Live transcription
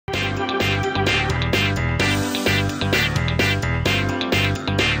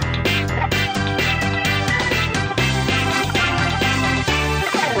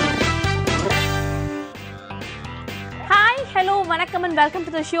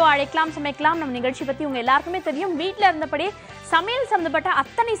to the show அழைக்கலாம் சமைக்கலாம் நம்ம நிகழ்ச்சி பத்தி உங்க எல்லாருக்குமே தெரியும் வீட்ல இருந்தபடியே சமையல் சம்பந்தப்பட்ட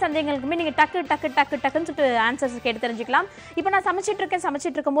அத்தனை சந்தேகங்களுக்குமே நீங்க டக்குன்னு சொல்லிட்டு ஆன்சர்ஸ் கேட்டு தெரிஞ்சுக்கலாம். இப்போ நான்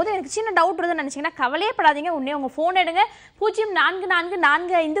சமைச்சிட்டு இருக்கும்போது எனக்கு சின்ன டவுட் வருதுன்னு நினைச்சீங்கன்னா கவலையே படாதீங்க. உடனே உங்க போன் எடுங்க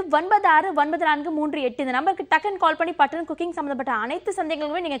 044459969438 இந்த நம்பருக்கு டக்குன்னு கால் பண்ணி பட்டன் குக்கிங் சம்பந்தப்பட்ட அனைத்து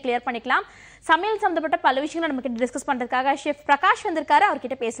சந்தேகங்களுமே நீங்க கிளியர் பண்ணிக்கலாம். சமையல் சம்பந்தப்பட்ட பல விஷயங்களை நமக்கு டிஸ்கஸ் பண்றதுக்காக ஷெஃப் பிரகாஷ் வந்திருக்காரு.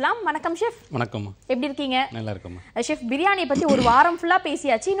 அவர்கிட்ட பேசலாம். வணக்கம் ஷெஃப். வணக்கம். எப்படி இருக்கீங்க? நல்லா இருக்கேன் ஷெஃப். பிரியாணி பத்தி ஒரு வாரம் ஃபுல்லா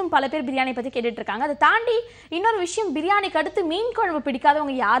பேசியாச்சு. இன்னும் பல பேர் பிரியாணி பத்தி கேட்டுட்டு இருக்காங்க. அதை தாண்டி இன்னொரு விஷயம், பிரியாணிக்கு அடுத்து மீன் குழம்பு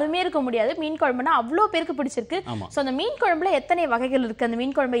பிடிக்காதவங்க யாருமே இருக்க முடியாது. மீன் குழம்புனா அவ்வளோ பேருக்கு பிடிச்சிருக்கு. சோ அந்த மீன் குழம்புல எத்தனை வகைகள் இருக்கு, அந்த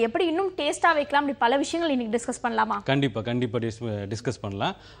மீன் குழம்பு எப்படி இன்னும் டேஸ்டா வைக்கலாம், இப்படி பல விஷயங்கள் இன்னைக்கு டிஸ்கஸ் பண்ணலாமா? கண்டிப்பா டிஸ்கஸ்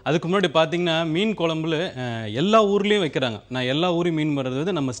பண்ணலாம். அதுக்கு முன்னாடி பாத்தீங்கன்னா மீன் குழம்புல எல்லா ஊர்லயும் வைக்கிறாங்க. நான் எல்லா ஊரையும் மீன்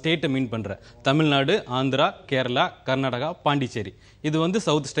பண்றது நம்ம ஸ்டேட்டை மீன் பண்றேன். தமிழ்நாடு, ஆந்திரா, கேரளா, கர்நாடகா, பாண்டிச்சேரி, இது வந்து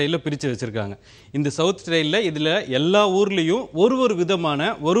சவுத் ஸ்டைல்ல பிரிச்சு வச்சிருக்காங்க. இந்த சவுத் ஸ்டைல்ல இதுல எல்லா ஊர்லயும் ஒரு விதமான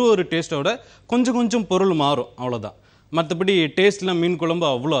ஒரு டேஸ்டோட கொஞ்சம் பொருள் மாறும், அவ்வளவுதான். மற்றபடி டேஸ்ட்ல மீன் குழம்பு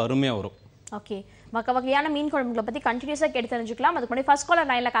அவ்வளோ அருமையா வரும். ஓகே, வகையான மீன் குழம்புகளை பத்தி கண்டினியூஸா கேட்டு தெரிஞ்சுக்கலாம். அதுக்கு முன்னாடி ஃபர்ஸ்ட் காலர்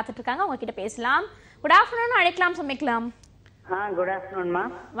லைன்ல காத்துட்டு இருக்காங்க, அவங்க கிட்ட பேசலாம். குட் ஆஃப்டர்நூன், அழைக்கலாம் சமைக்கலாம். குட் ஆஃப்டர்நூன்மா.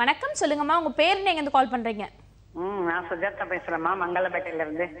 வணக்கம், சொல்லுங்கம்மா. உங்க பேர் என்ன, எங்க இருந்து கால் பண்றீங்க? நான் சுஜாதா பேசுறேம்மா, மங்களபேட்டையில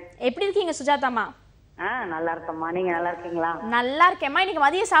இருந்து. எப்படி இருக்கீங்க சுஜாதாமா? நல்லா இருக்கேம்மா, நீங்க நல்லா இருக்கீங்களா? நல்லா இருக்கேம்மா. இன்னைக்கு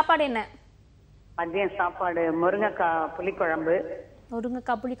மதிய சாப்பாடு என்ன? மதியம் சாப்பாடு முருங்கைக்காய் புளிக்குழம்பு.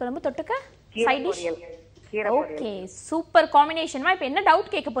 முருங்கைக்காய் புளிக்குழம்பு தொட்டுக்க சைட் டிஷ். Okay, super காம்பினேஷன்மா. இப்போ என்ன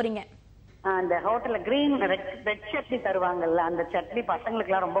டவுட் கேட்க போறீங்க? அந்த ஹோட்டல்ல கிரீன் ரெட் சட்னி தருவாங்கல்ல, அந்த சட்னி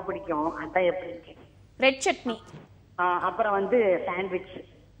பசங்களுக்கு எல்லாம் ரொம்ப பிடிக்கும். அதான் எப்படி ரெட் சட்னி? அப்புறம் வந்து sandwich.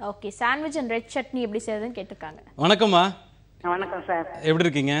 Okay, sandwich and red chutney எப்படி செய்யறதுன்னு கேட்டிருக்காங்க. வணக்கம்மா. வணக்கம் சார். எப்படி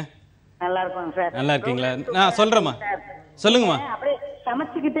இருக்கீங்க? நல்லா இருக்கோம் சார். நல்லா இருக்கீங்களா? நான் சொல்றேம்மா, சொல்லுங்கம்மா. அப்படியே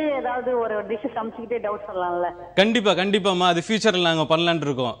சமைச்சுக்கிட்டே ஏதாவது ஒரு டிஷ் சமைச்சுக்கிட்டே டவுட் சொல்லலாம்ல? கண்டிப்பாம்மா, அது ஃபியூச்சர்ல நாங்க பண்ணலான்னு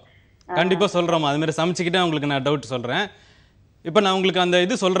இருக்கோம். கண்டிப்பா சொல்றோம்மா. அது மாதிரி சமைச்சுக்கிட்டே உங்களுக்கு நான் டவுட் சொல்றேன். இப்போ நான் உங்களுக்கு அந்த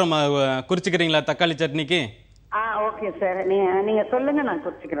இது சொல்றேம்மா, குறிச்சுக்கிறீங்களா தக்காளி சட்னிக்கு? ஓகே சார், நீங்க சொல்லுங்க, நான்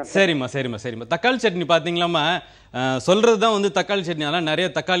குறிச்சுக்கிறேன். சரிம்மா. தக்காளி சட்னி பாத்தீங்களாம்மா, சொல்றது தான் வந்து தக்காளி சட்னி. அதெல்லாம் நிறைய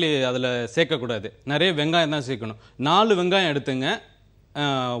தக்காளி அதுல சேர்க்கக்கூடாது, நிறைய வெங்காயம் தான் சேர்க்கணும். 4 வெங்காயம் எடுத்துங்க,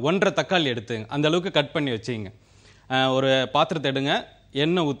 1.5 தக்காளி எடுத்துங்க, அந்த அளவுக்கு கட் பண்ணி வச்சுங்க. ஒரு பாத்திரத்தை எடுங்க,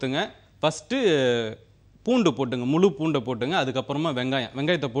 எண்ணெய் ஊற்றுங்க. ஃபஸ்ட்டு பூண்டு போட்டுங்க, முழு பூண்டை போட்டுங்க. அதுக்கப்புறமா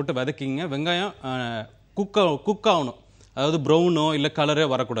வெங்காயத்தை போட்டு வதக்கிங்க. வெங்காயம் குக் ஆகணும், அதாவது ப்ரௌனோ இல்லை கலரே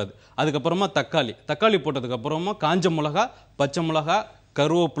வரக்கூடாது. அதுக்கப்புறமா தக்காளி போட்டதுக்கப்புறமா காஞ்ச மிளகா, பச்சை மிளகா,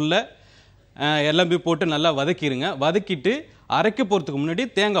 கருவேப்பில்லை எல்லாமே போட்டு நல்லா வதக்கிடுங்க. வதக்கிட்டு அரைக்க போகிறதுக்கு முன்னாடி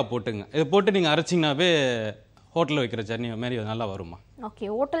தேங்காய் போட்டுங்க. இதை போட்டு நீங்கள் அரைச்சிங்கனாவே ஹோட்டலில் வைக்கிற சட்னி மாதிரி நல்லா வருமா? ஓகே,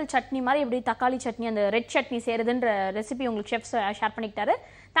 ஹோட்டல் சட்னி மாதிரி எப்படி தக்காளி சட்னி, அந்த ரெட் சட்னி செய்யறதுன்ற ரெசிபி உங்களுக்கு chef share பண்ணிக்கிட்டாரு.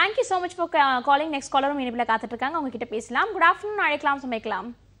 Thank you so much for calling. Next காலரும் இனிப்பில் காத்துட்டு இருக்காங்க, அவங்க கிட்ட பேசலாம். குட் ஆஃப்டர்நூன், அழைக்கலாம் சமைக்கலாம்.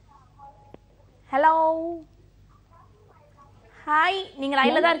 ஹலோ, ஹாய், நீங்க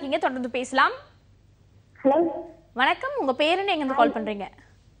லைன்ல தான் இருக்கீங்க, தொடர்ந்து பேசலாம். ஹலோ, வணக்கம். உங்க பேர் என்ன, எங்க இருந்து கால் பண்றீங்க?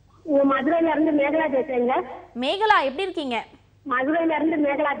 மதுரையில இருந்து மேகலா பேசுறேங்க. மேகலா, எப்படி இருக்கீங்க? மதுரையில இருந்து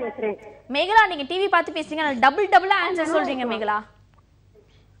மேகலா பேசுறேன். மேகலா, நீங்க டிவி பார்த்து பேசுறீங்க, டபுளா ஆன்சர் சொல்றீங்க மேகலா.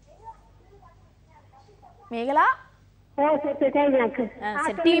 மேகலா, சரி,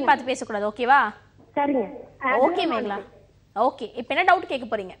 டிவி பார்த்து பேசக்கூடாது, ஓகேவா? சரிங்க. ஓகே மேகலா. ஓகே, இப்போ என்ன டவுட் கேட்க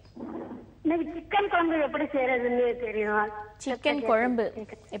போறீங்க? எனக்கு சிக்கன் குழம்பு எப்படி செய்யறதுன்னு தெரியும். சிக்கன் குழம்பு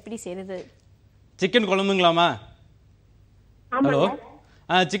எப்படி செய்யறது? சிக்கன் குழம்புங்களாமா? ஹலோ,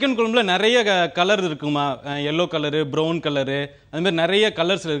 சிக்கன் குழம்புல நிறைய கலர் இருக்குமா? எல்லோ கலரு, ப்ரௌன் கலரு, அது மாதிரி நிறைய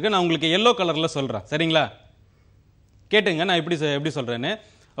கலர்ஸ் இருக்கு. நான் உங்களுக்கு எல்லோ கலர்ல சொல்றேன், சரிங்களா? கேட்டுங்க, நான் எப்படி சொல்றேன்னு.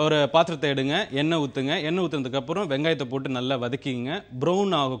 ஒரு பாத்திரத்தை எடுங்க, எண்ணெய் ஊற்றுங்க. எண்ணெய் ஊற்றுனதுக்கு அப்புறம் வெங்காயத்தை போட்டு நல்லா வதக்கிங்க.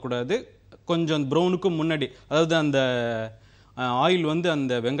 ப்ரௌன் ஆகக்கூடாது, கொஞ்சம் ப்ரௌனுக்கு முன்னாடி, அதாவது அந்த ஆயில் வந்து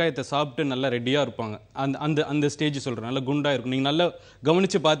அந்த வெங்காயத்தை சாப்பிட்டு நல்லா ரெடியாக இருப்பாங்க. அந்த ஸ்டேஜ் சொல்கிறேன், நல்லா குண்டாக இருக்கும். நீங்கள் நல்லா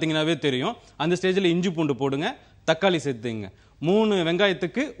கவனித்து பார்த்தீங்கன்னாவே தெரியும். அந்த ஸ்டேஜில் இஞ்சி பூண்டு போடுங்க, தக்காளி சேர்த்துங்க. 3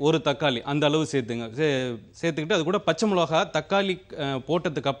 வெங்காயத்துக்கு 1 தக்காளி, அந்த அளவு சேர்த்துங்க. சேர்த்துக்கிட்டு அது கூட பச்சை மிளகா, தக்காளி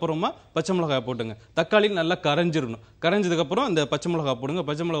போட்டதுக்கு அப்புறமா பச்சை மிளகாய் போட்டுங்க. தக்காளி நல்லா கரைஞ்சிடணும். கரைஞ்சதுக்கப்புறம் அந்த பச்சை மிளகா போடுங்க.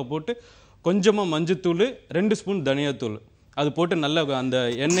 பச்சை மிளகா போட்டு கொஞ்சமாக மஞ்சத்தூள், 2 ஸ்பூன் தனியாத்தூள் அது போட்டு நல்லா அந்த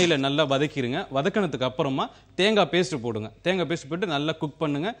எண்ணெயில் நல்லா வதக்கிடுங்க. வதக்கினதுக்கு அப்புறமா தேங்காய் பேஸ்ட் போடுங்க. தேங்காய் பேஸ்ட் போட்டு நல்லா குக்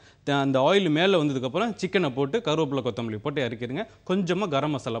பண்ணுங்க. அந்த ஆயில் மேலே வந்ததுக்கப்புறம் சிக்கனை போட்டு கருவேப்பிலை, கொத்தமல்லி போட்டு இறக்கிடுங்க. கொஞ்சமாக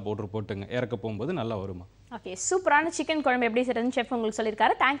கரம் மசாலா பவுடர் போட்டுங்க. இறக்க போகும்போது நல்லா வருமா? ஓகே, சூப்பரான சிக்கன் குழம்பு எப்படி செய்யறதுன்னு ஷெஃப் உங்களுக்கு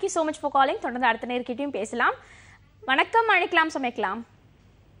சொல்லியிருக்காரு. Thank you so much for calling. தொடர்ந்து அடுத்த நேர்கிட்டையும் பேசலாம். வணக்கம், அழைக்கலாம் சமைக்கலாம்.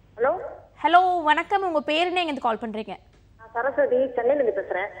 ஹலோ, வணக்கம். உங்க பேர் என்ன, எங்க இருந்து கால் பண்றீங்க? சரஸ்வதி, சென்னையில இருந்து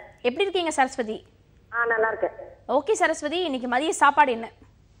பேசுறேன். எப்படி இருக்கீங்க சரஸ்வதி? நல்லா இருக்கேன். ஓகே சரஸ்வதி, இன்னைக்கு மதிய சாப்பாடு என்ன?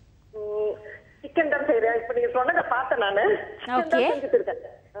 சிக்கன் தான் செய்றேன். இப்ப நீங்க சொன்னதை பார்த்தேன் நானு. ஓகே,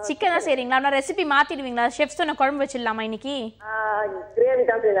 சிக்கன் தான் செய்றீங்களா? நான் ரெசிபி மாத்திடுவீங்களா? ஷெஃப் சொன்ன குழம்பு வச்சிடலாமா இன்னைக்கு? கிரேவி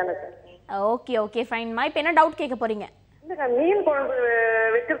தான் செய்யலாம்னு சார். Okay okay ஃபைன்மா. இப்போ என்ன டவுட் கேட்க போறீங்க? இல்ல மீன் குழம்பு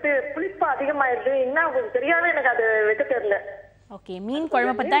வைக்கிறது புளிப்பு அதிகமாயிருது. என்ன உங்களுக்கு தெரியாம எனக்கு அது வைக்க தெரியல. ஓகே, மீன்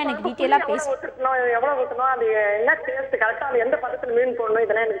குழம்பு பத்தி தான் எனக்கு டீடைலா பேச. எவ்வளவு ஊத்தணும், அது என்ன டேஸ்ட் கரெக்டா, அது எந்த பதத்துல மீன் போடணும்,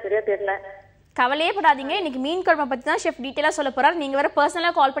 இதெல்லாம் எனக்கு சரியா தெரியல. கவலையே படாதீங்க, இன்னைக்கு மீன் குழம்பு பத்தி தான் ஷெஃப் டீடைலா சொல்ல போறாரு. நீங்க வேற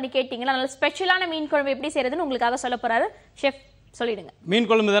பர்சனலா கால் பண்ணி கேட்டீங்களா, நல்ல ஸ்பெஷலான மீன் குழம்பு எப்படி செய்யறதுன்னு உங்களுக்காக சொல்ல போறாரு. ஷெஃப் சொல்லிடுங்க. மீன்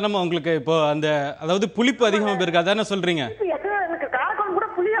குழம்பு தானே உங்களுக்கு இப்போ அந்த அதாவது புளிப்பு அதிகமா இருக்கு அதானே சொல்றீங்க? எனக்கு காரக்குழம்பு கூட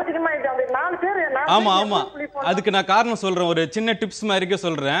புளி அதிகமாயிடுது. அந்த 4 பேர் ஆமா ஆமா, அதுக்கு நான் காரணம் சொல்றேன். ஒரு சின்ன டிப்ஸ் மாதிரிக்கே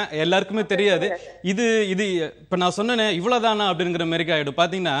சொல்றேன், எல்லாருக்குமே தெரியாது. இது இப்ப நான் சொன்னேனே இவ்வளவுதானா அப்படிங்கிற மாதிரி ஆயிடும்.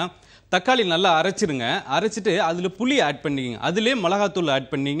 பாத்தீங்கன்னா தக்காளி நல்லா அரைச்சிருங்க, அரைச்சிட்டு அதுல புளி ஆட் பண்ணிக்கங்க, அதுலயே மிளகாத்தூள்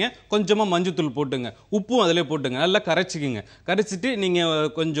ஆட் பண்ணிங்க, கொஞ்சமா மஞ்சத்தூள் போட்டுங்க, உப்பும் அதுலயே போட்டுங்க, நல்லா கரைச்சிக்கிங்க. கரைச்சிட்டு நீங்க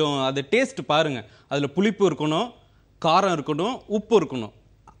கொஞ்சம் அது டேஸ்ட் பாருங்க, அதுல புளிப்பு இருக்கணும், காரம் இருக்கணும், உப்பு இருக்கணும்.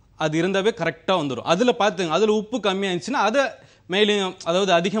 அது இருந்தாவே கரெக்டா வந்துடும். அதுல பாத்துங்க, அதுல உப்பு கம்மியா இருந்துச்சுன்னா அதை மேலும்,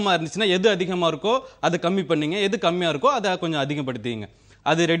 அதாவது அதிகமா இருந்துச்சுன்னா எது அதிகமா இருக்கோ அதை கம்மி பண்ணிங்க, எது கம்மியா இருக்கோ அதை கொஞ்சம் அதிகப்படுத்திங்க.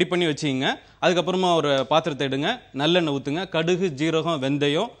 அது ரெடி பண்ணி வச்சுக்கிங்க. அதுக்கப்புறமா ஒரு பாத்திரத்தை எடுங்க, நல்லெண்ணெய் ஊற்றுங்க, கடுகு, ஜீரகம்,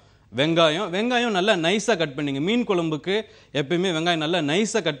 வெங்காயம் நல்லா நைஸாக கட் பண்ணிங்க. மீன் குழம்புக்கு எப்பயுமே வெங்காயம் நல்லா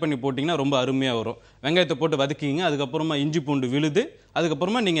நைஸாக கட் பண்ணி போட்டிங்கன்னா ரொம்ப அருமையாக வரும். வெங்காயத்தை போட்டு வதக்கிங்க. அதுக்கப்புறமா இஞ்சி பூண்டு விழுது,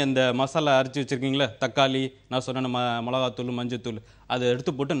 அதுக்கப்புறமா நீங்கள் இந்த மசாலா அரைச்சி வச்சுருக்கீங்களா, தக்காளி, நான் சொன்ன மிளகாத்தூள், மஞ்சத்தூள், அதை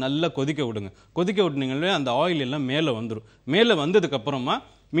எடுத்து போட்டு நல்லா கொதிக்க விடுங்க. கொதிக்க விட்டுனீங்களே அந்த ஆயில் எல்லாம் மேலே வந்துடும். மேலே வந்ததுக்கப்புறமா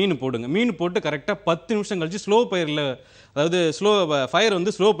மீன் போடுங்க. மீன் போட்டு கரெக்டாக 10 நிமிஷம் கழிச்சு ஸ்லோ ஃபயரில், அதாவது ஃபயர்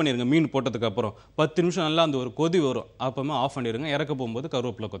வந்து ஸ்லோ பண்ணிடுங்க. மீன் போட்டதுக்கு அப்புறம் 10 நிமிஷம் நல்லா அந்த ஒரு கொதி வரும், அப்பமா ஆஃப் பண்ணிடுங்க. இறக்க போகும்போது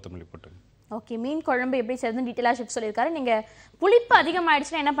கருவேப்பிலை, கொத்தமல்லி போட்டுங்க. ஓகே, மீன் குழம்பு எப்படி செய்யறதுன்னு டீடைலா ஷெஃப் சொல்லியிருக்காரு. நீங்க புளிப்பு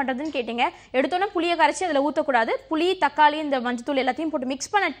அதிகமாயிடுச்சுன்னா என்ன பண்றதுன்னு கேட்டீங்க. எடுத்தோன்னே புளியை கரைச்சி அதில் ஊற்றக்கூடாது. புளி, தக்காளி, இந்த மஞ்சத்தூள் எல்லாத்தையும் போட்டு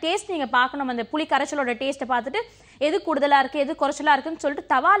மிக்ஸ் பண்ண டேஸ்ட் நீங்க பார்க்கணும். அந்த புளி கரைச்சலோட டேஸ்ட்டை பார்த்துட்டு எது கூடுதலா இருக்கு, எது குறைச்சலா இருக்குன்னு சொல்லிட்டு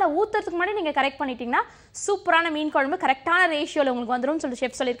தவால ஊத்துறதுக்கு முன்னாடி நீங்க கரெக்ட் பண்ணிட்டீங்கன்னா சூப்பரான மீன் குழம்பு கரெக்டான ரேஷியோல உங்களுக்கு வந்துடும் சொல்லி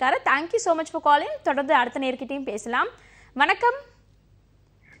ஷெஃப் சொல்லியிருக்காரு. Thank you so much for calling. தொடர்ந்து அடுத்த நேர்கிட்டையும் பேசலாம். வணக்கம்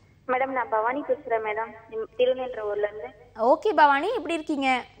மேடம், நான் பவானி பேசுறேன் மேடம், திருநெல்வேலி ஊர்ல இருந்து. ஓகே பவானி, எப்படி இருக்கீங்க?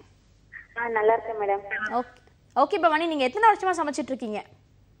 நல்லா இருக்கேன் மேடம். ஓகே பவானி, நீங்க எத்தனை வருஷமா சமைச்சிட்டு இருக்கீங்க?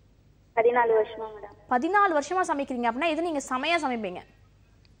 14 வருஷமா மேடம். 14 வருஷமா சமைக்கிறீங்க அப்படின்னா எது நீங்க செமையா சமைப்பீங்க?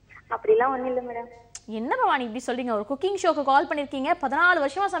 அப்படிலாம் ஒண்ணும் இல்ல மேடம். என்ன பவானி இப்படி சொல்றீங்க? ஒரு குக்கிங் ஷோக்கு கால் பண்ணிருக்கீங்க, 14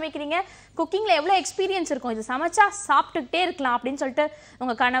 வருஷமா சமைக்கிறீங்க, குக்கிங்ல எவ்வளவு எக்ஸ்பீரியன்ஸ் இருக்கும், இது சமைச்சா சாப்பிட்டுக்கிட்டே இருக்கலாம் அப்படின்னு சொல்லிட்டு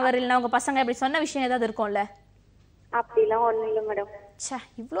உங்க கணவர் இல்ல உங்க பசங்க இப்படி சொன்ன விஷயம் ஏதாவது இருக்கும்ல? அப்படிலாம் ஒண்ணும் இல்ல மேடம். ச்சே,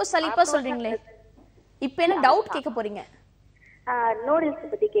 இவ்ளோ சலிப்பா சொல்றீங்களே. இப்போ என்ன டவுட் கேட்க போறீங்க? நூடுல்ஸ்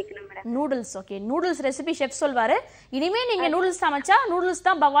பத்தி கேட்கணும் madam. Noodles. Okay, noodles recipe chef சொல்வாரு. இனிமே நீங்க நூடுல்ஸ் சமைச்சா நூடுல்ஸ்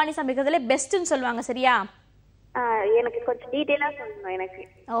தான் பவானி சமைக்கிறதுல பெஸ்ட்னு சொல்லுவாங்க, சரியா? எனக்கு கொஞ்சம் டீடைலா சொல்லணும் எனக்கு.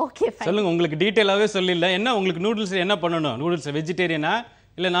 ஓகே ஃபைன், சொல்லுங்க. உங்களுக்கு டீடைலாவே சொல்லில்ல. என்ன உங்களுக்கு நூடுல்ஸ் என்ன பண்ணணும்? நூடுல்ஸ் வெஜிடேரியனா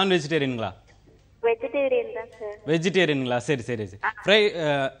இல்ல நான் வெஜிடேரியன்களா? வெஜிடேரியன் தான் சார். வெஜிடேரியன்களா? சரி சரி சரி. ஃப்ரை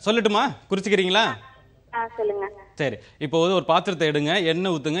சொல்லட்டுமா, குறிச்சுக்கிறீங்களா? சொல்லுங்க. சரி, இப்போ ஒரு பாத்திரத்தை எடுங்க,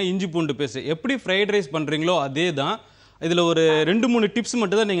 எண்ணெய் ஊத்துங்க, இஞ்சி பூண்டு பேஸ்ட். எப்படி ஃப்ரைட் ரைஸ் பண்றீங்களோ அதே தான். இதுல ஒரு 2-3 டிப்ஸ்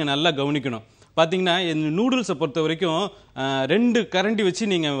மட்டும் தான் நீங்க நல்லா கவனிக்கணும். பாத்தீங்கன்னா இந்த நூடுல்ஸை பொறுத்த வரைக்கும் 2 கரண்டி வச்சு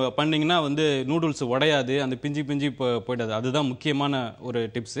நீங்க பண்ணீங்கன்னா வந்து நூடுல்ஸ் உடையாது, அந்த பிஞ்சி போயிடாது. அதுதான் முக்கியமான ஒரு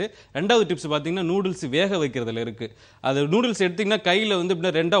டிப்ஸ். 2வது டிப்ஸ் பாத்தீங்கன்னா நூடுல்ஸ் வேக வைக்கிறதுல இருக்கு. அது நூடுல்ஸ் எடுத்தீங்கன்னா கையில வந்து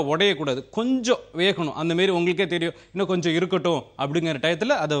இப்படி 2ஆ உடையக்கூடாது, கொஞ்சம் வேகணும். அந்த மாதிரி உங்களுக்கே தெரியும், இன்னும் கொஞ்சம் இருக்கட்டும் அப்படிங்கிற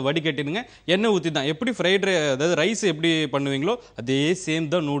டயத்துல அதை வடிகட்டிடுங்க. எண்ணெய் ஊற்றி தான் எப்படி ஃப்ரைட் அதாவது ரைஸ் எப்படி பண்ணுவீங்களோ அதே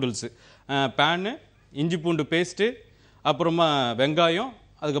சேம் தான் நூடுல்ஸ். பேனு, இஞ்சி பூண்டு பேஸ்ட்டு, அப்புறமா வெங்காயம்,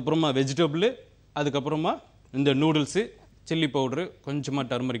 அதுக்கப்புறமா வெஜிடபிள், அதுக்கப்புறமா இந்த நூடுல்ஸு, சில்லி பவுட்ரு, கொஞ்சமாக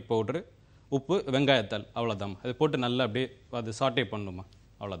டர்மரிக் பவுட்ரு, உப்பு, வெங்காயத்தாள், அவ்வளோதான். அதை போட்டு நல்லா அப்படியே அது சாட்டே பண்ணணுமா,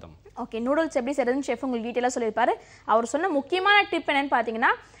 அவ்வளோதான். ஓகே, நூடுல்ஸ் எப்படி செய்யறதுன்னு ஷெஃப் உங்களுக்கு டீட்டெயிலாக சொல்லியிருப்பாரு. அவர் சொன்ன முக்கியமான டிப் என்னன்னு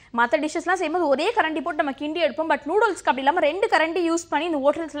பார்த்தீங்கன்னா, மற்ற டிஷ்ஷஸ்லாம் செய்யும்போது ஒரே கரண்டி போட்டு நம்ம கிண்டி எடுப்போம். பட் நூடுல்ஸ்க்கு அப்படி இல்லாமல் 2 கரண்டி யூஸ் பண்ணி இந்த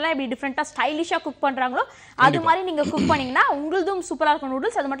ஹோட்டல்ஸ்லாம் எப்படி டிஃப்ரெண்ட்டாக ஸ்டைலிஷாக குக் பண்ணுறாங்களோ அது மாதிரி நீங்கள் குக் பண்ணிங்கன்னா உங்களுதும் சூப்பராக இருக்கும்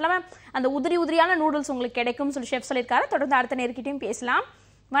நூடுல்ஸ். அது மட்டும் இல்லாமல் அந்த உதிரியான நூடுல்ஸ் உங்களுக்கு கிடைக்கும்னு சொல்லி ஷெஃப் சொல்லியிருக்காரு. தொடர்ந்து அடுத்த நேர்கிட்டையும் பேசலாம்.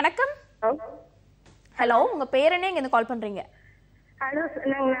 வணக்கம். ஹலோ, உங்க பேர் என்ன, இங்க கால் பண்றீங்க? ஹலோ,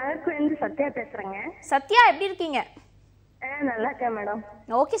 நான் நாகர்கோயிலிருந்து சத்யா பேசுறேங்க. சத்யா, எப்படி இருக்கீங்க? நல்லா இருக்கேன் மேடம்.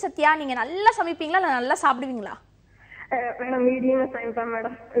 ஓகே சத்யா, நீங்க நல்லா சமைப்பீங்களா இல்ல நல்லா சாப்பிடுவீங்களா? மேடம் மீடியமா சமைப்பேன்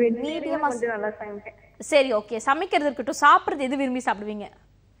மேடம். மீடியமா கொஞ்சம் நல்லா சமைப்பேன். சரி, ஓகே. சமைக்கிறது இருக்கட்டும், சாப்பிடுறது எது விரும்பி சாப்பிடுவீங்க?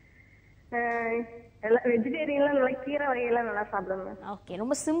 எல்லாம் வெஜிடேரியன்ல நல்லா கீரை வகையெல்லாம் நல்லா சாப்பிடுவேன். ஓகே,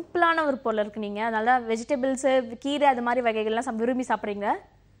 ரொம்ப சிம்பிளான ஒரு பொருள் இருக்கு. நீங்க அதனால வெஜிடபிள்ஸ், கீரை, அது மாதிரி வகைகள்லாம் விரும்பி சாப்பிடுறீங்க.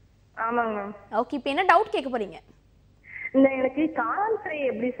 ஆமாங்க மேம். ஓகே, இப்போ என்ன டவுட் கேட்க போறீங்க? இந்த எனக்கு காளான் ஃப்ரை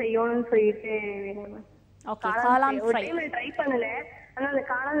எப்படி செய்யணும்னு சொல்லிட்டு வேணும். ஓகே, காளான் ஃப்ரை ட்ரை பண்ணல. ஆனா அந்த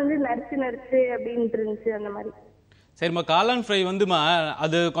காளான் வந்து நரிச்சு அப்படின்ட்டு இருந்துச்சு அந்த மாதிரி. சரிம்மா, காளான் ஃப்ரை வந்துமா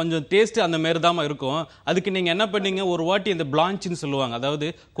அது கொஞ்சம் டேஸ்ட் அந்த மாரி தாம்மா இருக்கும். அதுக்கு நீங்கள் என்ன பண்ணீங்க, ஒரு வாட்டி இந்த பிளான்ச்சுன்னு சொல்லுவாங்க, அதாவது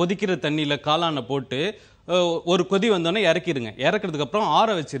கொதிக்கிற தண்ணியில் காளானை போட்டு ஒரு கொதி வந்தோடனே இறக்கிடுங்க. இறக்குறதுக்கு அப்புறம்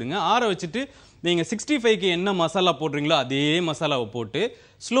ஆற வச்சிருங்க. ஆற வச்சுட்டு நீங்கள் 65க்கு என்ன மசாலா போடுறீங்களோ அதே மசாலாவை போட்டு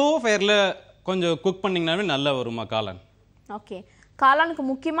ஸ்லோ ஃபயரில் கொஞ்சம் குக் பண்ணிங்கனாவே நல்லா வருமா காளான். ஓகே, காளானுக்கு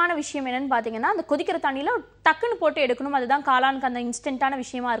முக்கியமான விஷயம் என்னன்னு பார்த்தீங்கன்னா அந்த கொதிக்கிற தண்ணியில் டக்குன்னு போட்டு எடுக்கணும். அதுதான் காளானுக்கு அந்த இன்ஸ்டன்ட்டான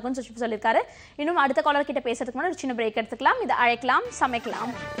விஷயமா இருக்கும்னு சொல்லியிருக்காரு. இன்னும் அடுத்த காலர் கிட்ட பேசுறதுக்கு முன்னாடி ஒரு சின்ன பிரேக் எடுத்துக்கலாம். இது அழைக்கலாம்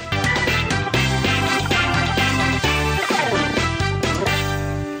சமைக்கலாம்.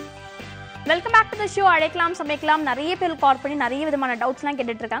 Welcome back to the show அழைக்கலாம் சமைக்கலாம். நிறைய பேர் கால் பண்ணி நிறைய விதமான டவுட்ஸ்லாம்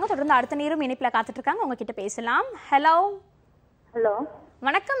கேட்டுட்டு இருக்காங்க. தொடர்ந்து அடுத்த நேரம் இணைப்பில் காத்துட்டு இருக்காங்க. உங்ககிட்ட பேசலாம். ஹலோ. ஹலோ,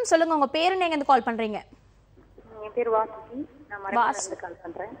 வணக்கம். சொல்லுங்க, உங்க பேரு நீங்க எங்க கால் பண்றீங்க? என் பேர் வாசுகி, நான் மரக்காணத்துல கால்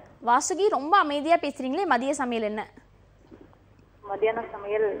பண்றேன். வாசுகி, ரொம்ப அமைதியா பேசுறீங்களே. மதிய சமையல் என்ன? மத்தியான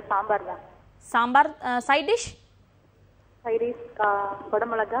சமையல் சாம்பார் தான். Sambar. Side dish? Side dish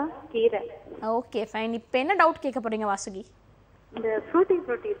குடமிளகா கீரை. Okay fine. இப்போ என்ன டவுட் கேட்க போறீங்க வாசுகி? இந்த ஃப்ரூட்டி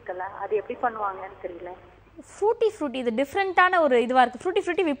இருக்குல்ல, அது எப்படி பண்ணுவாங்கன்னு தெரியல. ஃப்ரூட்டி இது டிஃபரெண்டான ஒரு இதுவா இருக்கு.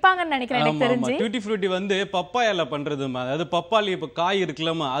 ஃப்ரூட்டி விப்பாங்கன்னு நினைக்கிறேன் எனக்கு தெரிஞ்சு. டியூட்டி ஃப்ரூட்டி வந்து பப்பாயால பண்றதுமா, அதாவது பப்பாளி இப்ப காய்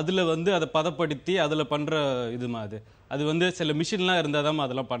இருக்குல்லமா அதுல வந்து அதை பதப்படுத்தி அதுல பண்ற இதுமா. அது வந்து சில மிஷின்லாம் இருந்தாதான்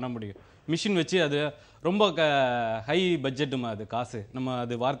அதெல்லாம் பண்ண முடியும். மிஷின் வச்சு அது ரொம்ப ஹை பட்ஜெட்டுமா, அது காசு நம்ம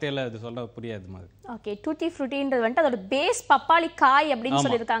அது வார்த்தையில அது சொல்ல புரியாதுமா. ஓகே, டூட்டி ஃப்ரூட்டின்றது வந்துட்டு அதோட பேஸ் பப்பாளி காய் அப்படின்னு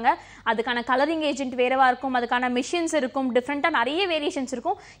சொல்லியிருக்காங்க. அதுக்கான கலரிங் ஏஜென்ட் வேறவா இருக்கும், அதுக்கான மிஷின்ஸ் இருக்கும், டிஃப்ரெண்டா நிறைய வேரியேஷன்ஸ்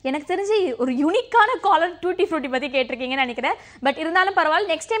இருக்கும். எனக்கு தெரிஞ்சு ஒரு யூனிக்கான காலர் டூட்டி ஃப்ரூட்டி பத்தி கேட்டிருக்கீங்கன்னு நினைக்கிறேன். பட் இருந்தாலும்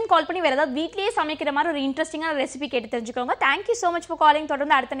பரவாயில்ல, நெக்ஸ்ட் டைம் கால் பண்ணி வேற ஏதாவது வீட்லயே சமைக்கிற மாதிரி ஒரு இன்ட்ரெஸ்டிங்கான ரெசிபி கேட்டு தெரிஞ்சுக்கோங்க. Thank you so much for calling.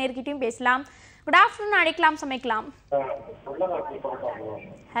 தொடர்ந்து அடுத்த நேர்கிட்டையும் பேசலாம். குட் ஆஃப்டர்நூன் அழைக்கலாம் சமைக்கலாம்.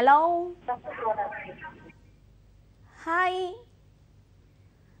 ஹலோ. ஹாய்,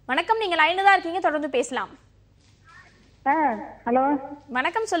 வணக்கம். நீங்க லைன்ல தான் இருக்கீங்க, தொடர்ந்து பேசலாம். ஹலோ,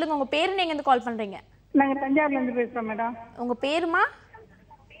 வணக்கம். சொல்லுங்க, உங்க பேரு நீங்க எங்க கால் பண்றீங்க? நாங்க தஞ்சாவூர்ல இருந்து பேசுறோம் மேடம். உங்க பேருமா?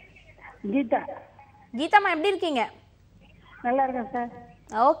 கீதா. கீதாமா, எப்படி இருக்கீங்க? நல்லா இருக்கேன் சார்.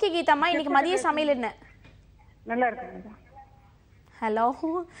 ஓகே கீதாமா, இன்னைக்கு மதிய சமையல் என்ன? நல்லா இருக்கேன் மேடம். ஹலோ.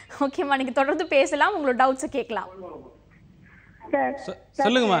 ஓகேம்மா, நீங்க தொடர்ந்து பேசலாம், உங்களோட டவுட்ஸை கேட்கலாம். சார்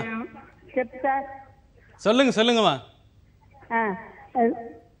சொல்லுங்கம்மா. சார் சொல்லுங்கம்மா.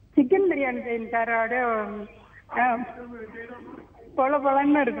 சிக்கன் பிரியாணி செய்யணும் சார். அப்படியே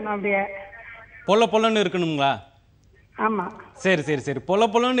பொலன்னு இருக்கணும். அப்படியே பொலன்னு இருக்கணுங்களா? ஆமா. சரி.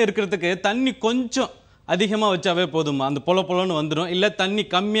 பொலன்னு இருக்கிறதுக்கு தண்ணி கொஞ்சம் அதிகமா வச்சாவே போதுமா, அந்த பொலன்னு வந்துடும். இல்ல தண்ணி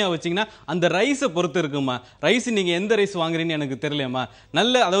கம்மியா வச்சீங்கன்னா அந்த ரைஸை பொறுத்து இருக்குமா. ரைஸ் நீங்க எந்த ரைஸ் வாங்குறீங்கன்னு எனக்கு தெரியலையம்மா.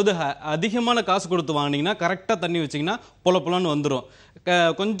 நல்ல அதாவது அதிகமான காசு கொடுத்து வாங்கினீங்கன்னா கரெக்டா தண்ணி வச்சீங்கன்னா பொலன்னு வந்துடும்.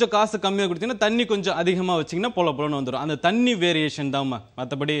 கொஞ்சம் காசு கம்மியா கொடுத்தீங்கன்னா தண்ணி கொஞ்சம் அதிகமா வச்சீங்கன்னா பொலன்னு வந்துடும். அந்த தண்ணி வேரியேஷன் தான்மா,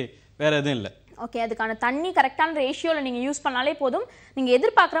 மற்றபடி வேற எதுவும் இல்லை. ஓகே, அதுக்கான தண்ணி கரெக்டான ரேஷியோவில் நீங்கள் யூஸ் பண்ணாலே போதும். நீங்கள்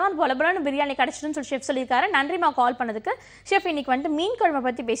எதிர்பார்க்குற மாதிரி பொலபலன்னு பிரியாணி கிடச்சிடுன்னு சொல்லி ஷெஃப் சொல்லியிருக்காரு. நன்றிமா கால் பண்ணதுக்கு. ஷெஃப், இன்னைக்கு வந்துட்டு மீன் குழம்பை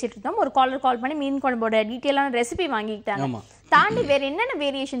பற்றி பேசிட்டு இருந்தோம். ஒரு காலர் கால் பண்ணி மீன் குழம்போட டீட்டெயிலான ரெசிபி வாங்கிக்கிட்டாங்க. தாண்டி வேற என்னென்ன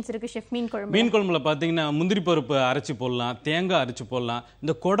வேரியேஷன்ஸ் இருக்கு ஷெஃப் மீன் குழம்பு? மீன் குழம்புல பார்த்தீங்கன்னா முந்திரி பருப்பு அரைச்சி போடலாம், தேங்காய் அரைச்சி போடலாம்.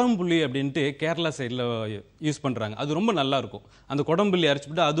 இந்த கொடம்புளி அப்படின்ட்டு கேரளா சைடில் யூஸ் பண்ணுறாங்க, அது ரொம்ப நல்லா இருக்கும். அந்த கொடம்புள்ளி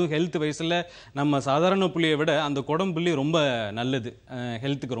அரைச்சிவிட்டு அதுவும் ஹெல்த் வைஸில் நம்ம சாதாரண புளியை விட அந்த கொடம்புள்ளி ரொம்ப நல்லது,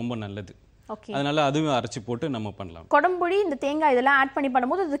 ஹெல்த்துக்கு ரொம்ப நல்லது. அதனால அதுவும் அரைச்சி போட்டு நம்ம பண்ணலாம். கொடம்புளி, இந்த தேங்காய் இதெல்லாம் ஆட் பண்ணி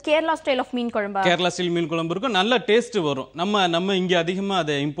பண்ணும்போது அது கேரளா ஸ்டைல் ஆஃப் மீன் குழம்பு. கேரளா ஸ்டைல் மீன் குழம்பு இருக்கும், நல்ல டேஸ்ட் வரும். நம்ம இங்க அதிகமா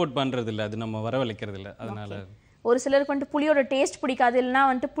அதை இம்போர்ட் பண்றது இல்ல, அது நம்ம வரவழைக்கிறது இல்ல. அதனால ஒரு சிலருக்கு வந்துட்டு புளியோட டேஸ்ட் பிடிக்காது, இல்லைன்னா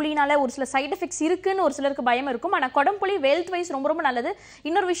வந்துட்டு புளினால ஒரு சில சைட் எஃபெக்ட்ஸ் இருக்குன்னு ஒரு சிலருக்கு பயம் இருக்கும். ஆனால் கொடம்புளி ஹெல்த் வைஸ் ரொம்ப ரொம்ப நல்லது.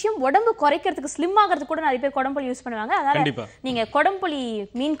 இன்னொரு விஷயம், உடம்பு குறைக்கிறதுக்கு, ஸ்லிம் ஆகிறதுக்கு கூட நிறைய பேர் கொடம்புளி யூஸ் பண்ணுவாங்க. அதனால நீங்க கொடம்புளி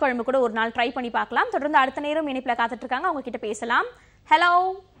மீன் குழம்பு கூட ஒரு நாள் ட்ரை பண்ணி பார்க்கலாம். தொடர்ந்து அடுத்த நேரம் இணைப்பில் காத்துட்டு இருக்காங்க, அவங்க கிட்ட பேசலாம். ஹலோ.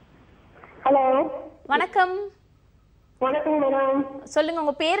 ஹலோ, வணக்கம். வணக்கம் மேடம். சொல்லுங்க,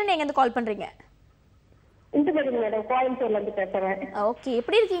 உங்க பேரு நீங்க எங்க கால் பண்றீங்க? மேடம், கோயம்புத்தூர்ல இருந்து பேசுறேன். ஓகே,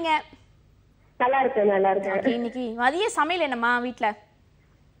 எப்படி இருக்கீங்க? நல்லா இருக்கேன். இன்னைக்கு மதிய சமையல் என்னம்மா வீட்ல?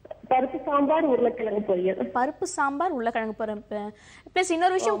 பருப்பு சாம்பார், உருளைக்கிழங்கு பொரியல். பருப்பு சாம்பார், உருளைக்கிழங்கு பருப்பு. பிளஸ்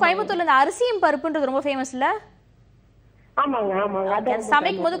இன்னொரு விஷயம், கோயம்புத்தூர்ல இந்த அரிசியும் பருப்புன்றது ரொம்ப ஃபேமஸ் இல்ல? ஆமாங்க.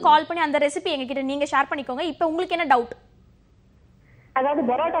 சமைக்கும் போது கால் பண்ணி அந்த ரெசிபி எங்ககிட்ட நீங்க ஷேர் பண்ணிக்கோங்க. இப்போ உங்களுக்கு என்ன டவுட்? அதாவது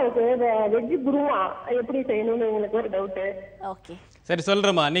பரோட்டாவுக்கு வெஜ் குருமா எப்படி செய்யணும்னு உங்களுக்கு ஒரு டவுட். ஓகே, சரி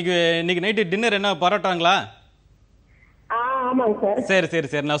சொல்றேம்மா. இன்னைக்கு நைட்டு டின்னர் என்ன, பரோட்டாங்களா? ஆமாங்க சார்.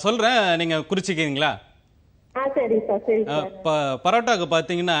 சரி நான் சொல்றேன், நீங்க குறிச்சிக்கிறீங்களா? சரி சார். பரோட்டாவுக்கு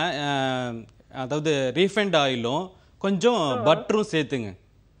பார்த்தீங்கன்னா அதாவது ரீஃபைண்ட் ஆயிலும் கொஞ்சம் பட்டரும் சேர்த்துங்க.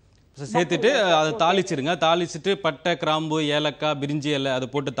 சேர்த்துட்டு அதை தாளிச்சிருங்க. தாளிச்சிட்டு பட்டை, கிராம்பு, ஏலக்காய், பிரிஞ்சி இலை அதை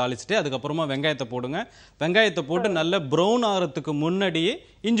போட்டு தாளிச்சிட்டு அதுக்கப்புறமா வெங்காயத்தை போடுங்க. வெங்காயத்தை போட்டு நல்ல ப்ரௌன் ஆகிறதுக்கு முன்னாடியே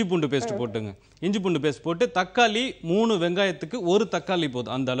இஞ்சி பூண்டு பேஸ்ட் போட்டுங்க. இஞ்சி பூண்டு பேஸ்ட் போட்டு தக்காளி 3 வெங்காயத்துக்கு 1 தக்காளி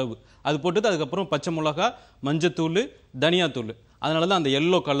போதும் அந்த அளவு. அது போட்டு அதுக்கப்புறம் பச்சை மிளகா, மஞ்சத்தூள், தனியாத்தூள். அதனால தான் அந்த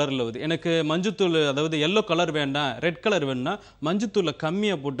எல்லோ கலரில் வருது. எனக்கு மஞ்சத்தூள், அதாவது எல்லோ கலர் வேண்டாம், ரெட் கலர் வேணும்னா மஞ்சத்தூளை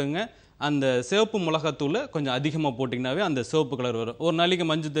கம்மியாக போட்டுங்க. அந்த சிவப்பு மிளகாத்தூளை கொஞ்சம் அதிகமாக போட்டிங்கனாவே அந்த சிவப்பு கலர் வரும். ஒரு நாளைக்கு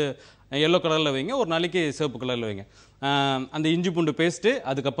எல்லோ கலரில் வைங்க, ஒரு நாளைக்கு சிவப்பு கலரில் வைங்க. அந்த இஞ்சி பூண்டு பேஸ்ட்டு,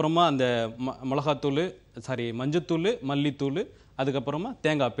 அதுக்கப்புறமா அந்த மஞ்சத்தூள், மல்லித்தூள், அதுக்கப்புறமா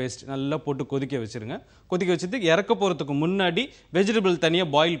தேங்காய் பேஸ்ட் நல்லா போட்டு கொதிக்க வச்சுருங்க. கொதிக்க வச்சுட்டு இறக்க போகிறதுக்கு முன்னாடி வெஜிடபிள்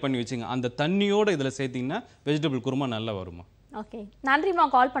தனியாக பாயில் பண்ணி வச்சுங்க. அந்த தண்ணியோடு இதில் சேர்த்திங்கன்னா வெஜிடபிள் குருமா நல்லா வருமா. ஓகே, நன்றிமா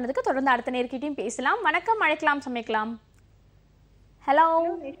கால் பண்ணதுக்கு. தொடர்ந்து அடுத்த நேர்கிட்டையும் பேசலாம். வணக்கம், அழைக்கலாம், சமைக்கலாம். ஹலோ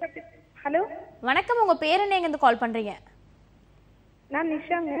ஹலோ, வணக்கம். உங்க பேர் என்ன, எங்கேருந்து கால் பண்றீங்க? நான்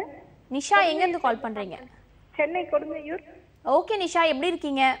நிஷாங்க. நிஷா, எங்கேருந்து கால் பண்றீங்க? சென்னை கொடுங்கையூர். ஓகே நிஷா, எப்படி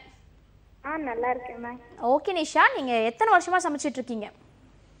இருக்கீங்க? நல்லா இருக்கேன் மேம். ஓகே நிஷா, நீங்க எத்தனை வருஷமா சமைச்சிட்டு இருக்கீங்க?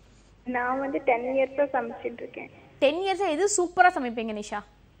 நான் 10 இயர்ஸா சமைச்சிட்டு இருக்கேன். 10 இயர்ஸா எது சூப்பரா சமைப்பீங்க நிஷா?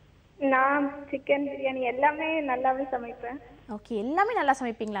 நான் சிக்கன் பிரியாணி எல்லாமே நல்லாவே சமைப்பேன். ஓகே, எல்லாமே நல்லா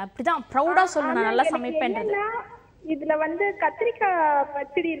சமைப்பீங்களா? அப்படிதான் ப்ரௌடா சொல்லணும், நான் நல்லா சமைப்பேன்றது. இதுல கத்திரிக்காய்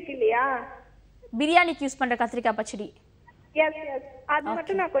பச்சடி இருக்கு இல்லையா, பிரியாணிக்கு யூஸ் பண்ற கத்திரிக்காய் பச்சடி. எஸ் எஸ், அது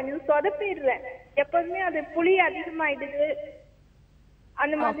மட்டும் நான் கொஞ்சம் சொதப்பிடுறேன். எப்போதுமே அது புளி அதிகமாயிடுது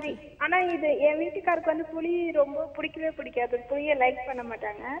அந்த மாதிரி. ஆனா இது என் வீட்டுக்காருக்கு புளி ரொம்ப பிடிக்காது. புளியை லைக் பண்ண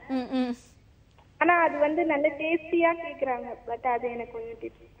மாட்டாங்க. ஆனா அது நல்ல டேஸ்டியா கேக்குறாங்க. பட் அது எனக்கு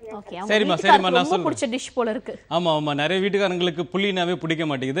கொஞ்சம் சரிமா நான் சொல்றேன். பிடிச்ச டிஷ் போல இருக்கு. ஆமா, நிறைய வீட்டுக்காரங்களுக்கு புளினாவே பிடிக்க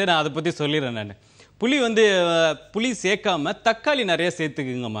மாட்டேங்குது. நான் அதை பத்தி சொல்லிடுறேன். நான் புளி சேர்க்காம தக்காளி நிறைய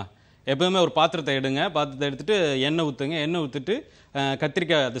சேர்த்துக்குங்கம்மா. எப்பவுமே ஒரு பாத்திரத்தை எடுத்துட்டு எண்ணெய் ஊற்றுங்க. எண்ணெய் ஊற்றிட்டு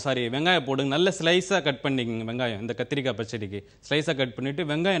வெங்காயம் போடுங்க. நல்ல ஸ்லைஸாக கட் பண்ணிக்கங்க. வெங்காயம் இந்த கத்திரிக்காய் பச்சடிக்கு ஸ்லைஸாக கட் பண்ணிவிட்டு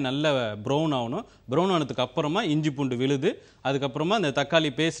வெங்காயம் நல்ல ப்ரௌன் ஆகணும். ப்ரௌன் ஆனதுக்கு அப்புறமா இஞ்சி பூண்டு விழுது, அதுக்கப்புறமா இந்த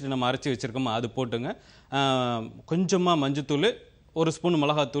தக்காளி பேஸ்ட் நம்ம அரைச்சி வச்சுருக்கோமா அது போட்டுங்க. கொஞ்சமாக மஞ்சத்தூள், 1 ஸ்பூன்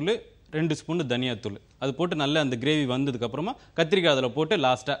மிளகாத்தூள், 2 ஸ்பூன் தனியாத்தூள் அது போட்டு நல்லா அந்த கிரேவி வந்ததுக்கப்புறமா கத்திரிக்காய் அதில் போட்டு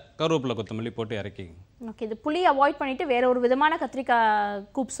லாஸ்ட்டாக கருவேப்பிலை, கொத்தமல்லி போட்டு இறக்கிங்க. ஓகே, இது புளி அவாய்ட் பண்ணிட்டு வேற ஒரு விதமான கத்திரிக்காய்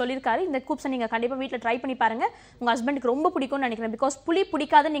கூப் சொல்லியிருக்காரு. இந்த கூப்ஸை நீங்கள் கண்டிப்பாக வீட்டில் ட்ரை பண்ணி பாருங்க. உங்கள் ஹஸ்பண்டுக்கு ரொம்ப பிடிக்கும்னு நினைக்கிறேன். பிகாஸ் புளி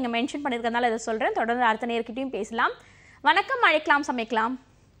பிடிக்காதுன்னு நீங்கள் மென்ஷன் பண்ணியிருக்கனால இதை சொல்கிறேன். தொடர்ந்து அடுத்த நேர்கிட்டையும் பேசலாம். வணக்கம், அழைக்கலாம், சமைக்கலாம்.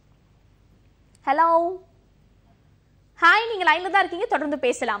 ஹலோ, ஹாய், நீங்கள் லைனில் தான் இருக்கீங்க, தொடர்ந்து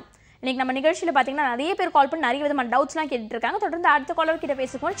பேசலாம். இன்னைக்கு நம்ம நிகழ்ச்சியில் பார்த்தீங்கன்னா நிறைய பேர் கால் பண்ணி நிறைய விதமான டவுட்ஸ்லாம் கேட்டுட்டு இருக்காங்க. தொடர்ந்து அடுத்த காலர் கிட்ட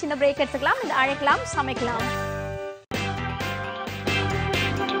பேசிக்கோம். சின்ன பிரேக் எடுத்துக்கலாம். இந்த அழைக்கலாம், சமைக்கலாம்.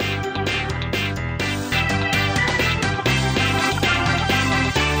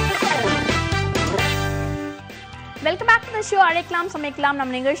 Welcome back to the show அழைக்கலாம், சமைக்கலாம்.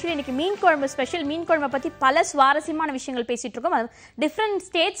 நம்ம நிகழ்ச்சியில் இன்னைக்கு மீன் குழம்பு ஸ்பெஷல். மீன் குழம்பை பற்றி பல சுவாரஸ்யமான விஷயங்கள் பேசிட்டு இருக்கோம். டிஃப்ரெண்ட்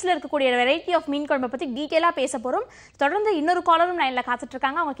ஸ்டேட்ஸில் இருக்கக்கூடிய வெரைட்டி ஆஃப் மீன் குழம்பை பற்றி டீட்டெயிலாக பேச போகிறோம். தொடர்ந்து இன்னொரு காலரும் லைனில் காத்துட்டு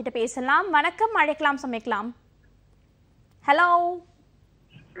இருக்காங்க, அவங்க கிட்ட பேசலாம். வணக்கம், அழைக்கலாம், சமைக்கலாம். ஹலோ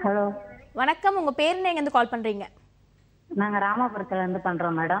ஹலோ, வணக்கம். உங்க பேர் என்ன, எங்கேருந்து கால் பண்றீங்க? நாங்க ராமாபுரத்துல இருந்து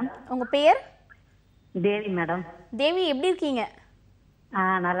பண்றோம் மேடம். உங்க பேர்? தேவி மேடம். தேவி, எப்படி இருக்கீங்க?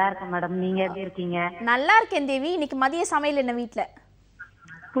 நல்லா இருக்கேன் மேடம். நீங்க எப்படி இருக்கீங்க? நல்லா இருக்கேன் தேவி. இன்னைக்கு மதிய சமையல் என்ன வீட்ல?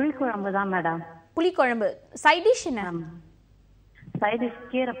 புளிக்குழம்பு தான் மேடம். புளிக்குழம்பு. சைட் டிஷ் என்ன? சைட் டிஷ்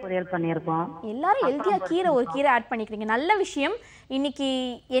கீரை பொரியல் பண்ணியிருக்கோம். எல்லாரும் ஹெல்த்தியா ஒரு கீரை ஆட் பண்ணிக்கிறீங்க, நல்ல விஷயம். இன்னைக்கு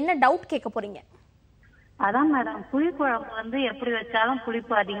என்ன டவுட் கேட்க போறீங்க? அதான் மேடம், புளிக்குழம்பு எப்படி வச்சாலும்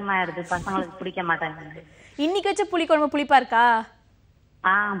புளிப்பு அதிகமாயிடுது, பசங்களுக்கு பிடிக்க மாட்டாங்க. இன்னைக்கு வச்ச புளிக்குழம்பு புளிப்பா இருக்கா?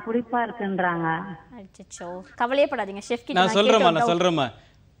 புளிப்பா இருக்குன்றாங்க. அச்சச்சோ, கவலையே படாதீங்க. ஷெஃப் கிட்ட நான் சொல்றேம்மா.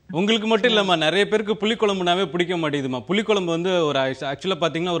 உங்களுக்கு மட்டும் இல்லம்மா, நிறைய பேருக்கு புளிக்குழம்புனாவே பிடிக்க மாட்டேங்குதுமா. புளிக்குழம்பு ஒரு ஆக்சுவலா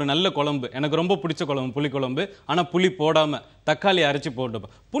பாத்தீங்கன்னா ஒரு நல்ல குழம்பு. எனக்கு ரொம்ப பிடிச்ச குழம்பு புளிக்குழம்பு. ஆனா புளி போடாம தக்காளி அரைச்சி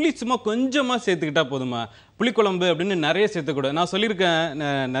போட்டு புளி சும்மா கொஞ்சமா சேர்த்துக்கிட்டா போதுமா. புளிக்குழம்பு அப்படின்னு நிறைய சேர்த்துக்கூடாது. நான் சொல்லியிருக்கேன்,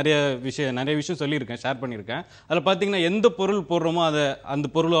 நிறைய விஷயம் சொல்லியிருக்கேன், ஷேர் பண்ணியிருக்கேன். அதில் பார்த்தீங்கன்னா எந்த பொருள் போடுறோமோ அந்த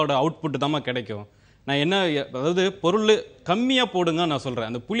பொருளோட அவுட்புட் தாம்மா கிடைக்கும். நான் என்ன, அதாவது பொருள் கம்மியாக போடுங்க நான் சொல்கிறேன்.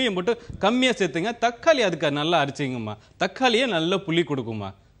 அந்த புளியை மட்டும் கம்மியாக சேர்த்துங்க. தக்காளி அதுக்கு நல்லா அரைச்சிங்கம்மா. தக்காளியே நல்ல புளி கொடுக்குமா.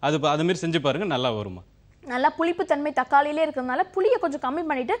 அதுமாரி செஞ்சு பாருங்க, நல்லா வருமா. நல்லா புளிப்பு தன்மை தக்காளியிலே இருக்கிறதுனால புளியை கொஞ்சம் கம்மி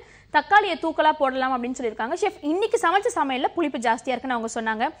பண்ணிட்டு தக்காளியை தூக்கலா போடலாம் அப்படின்னு சொல்லியிருக்காங்க. ஷெஃப், இன்னைக்கு சமைச்ச சமையல்ல புளிப்பு ஜாஸ்தியா இருக்குன்னு அவங்க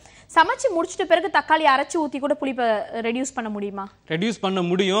சொன்னாங்க. சமைச்சு முடிச்சிட்ட பிறகு தக்காளி அரைச்சி ஊற்றி கூட புளிப்பை ரெடியூஸ் பண்ண முடியுமா? ரெடியூஸ் பண்ண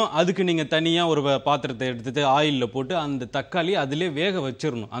முடியும். அதுக்கு நீங்க தனியா ஒரு பாத்திரத்தை எடுத்துட்டு ஆயிலில் போட்டு அந்த தக்காளி அதிலே வேக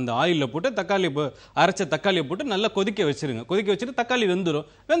வச்சிடணும். அந்த ஆயிலில் போட்டு அரைச்ச தக்காளியை போட்டு நல்லா கொதிக்க வச்சிருங்க. கொதிக்க வச்சுட்டு தக்காளி வெந்துடும்.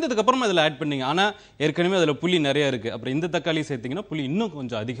 வெந்ததுக்கு அப்புறமா அதில் ஆட் பண்ணீங்க. ஆனா ஏற்கனவே அதில் புளி நிறைய இருக்கு. அப்புறம் இந்த தக்காளி சேர்த்தீங்கன்னா புளி இன்னும்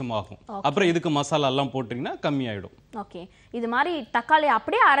கொஞ்சம் அதிகமாகும். அப்புறம் இதுக்கு மசாலா எல்லாம் போட்டு போட்டிங்கன்னா கம்மியாயிடும். ஓகே, இது மாதிரி தக்காளி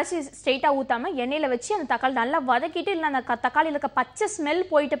அப்படியே அரைச்சி ஸ்ட்ரெயிட்டாக ஊற்றாமல் எண்ணெயில் வச்சு அந்த தக்காளி நல்லா வதக்கிட்டு, இல்லை அந்த தக்காளியில் இருக்க பச்சை ஸ்மெல்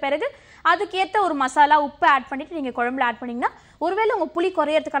போயிட்ட பிறகு அதுக்கேற்ற ஒரு மசாலா உப்பு ஆட் பண்ணிட்டு நீங்கள் குழம்புல ஆட் பண்ணிங்கன்னா ஒருவேளை உங்கள் புளி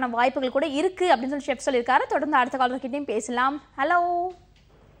குறையறதுக்கான வாய்ப்புகள் கூட இருக்குது அப்படின்னு சொல்லி ஷெஃப் சொல்லியிருக்காரு. தொடர்ந்து அடுத்த காலர்கிட்டையும் பேசலாம். ஹலோ,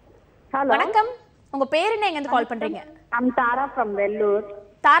 வணக்கம். உங்கள் பேர் என்ன, எங்கேருந்து கால் பண்ணுறீங்க? I'm Tara from Vellur.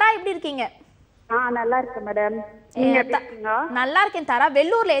 தாரா, எப்படி இருக்கீங்க? நல்லா இருக்கேன் மேடம். நல்லா இருக்கேன் தாரா.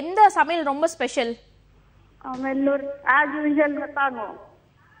 வெள்ளூர்ல எந்த சமையல் ரொம்ப ஸ்பெஷல்? வெள்ளூர் ஆஸ் யூசுவல் தாங்க.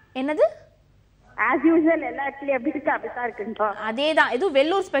 என்னது? ஆஸ் யூசுவல் எல்லா இடத்துலயும் எப்படி இருக்கு அப்படிதான் இருக்குங்க. அதேதான், எதுவும்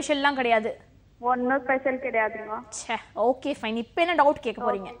வெள்ளூர் ஸ்பெஷல்லாம் கிடையாது. ஒன்னும் ஸ்பெஷல் கிடையாதுங்க. ச்சே, ஓகே ஃபைன். இப்போ என்ன டவுட் கேட்க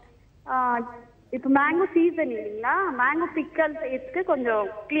போறீங்க? இப்போ மேங்கோ சீசன் இல்லைங்களா, மேங்கோ பிக்கல் செய்யறதுக்கு கொஞ்சம்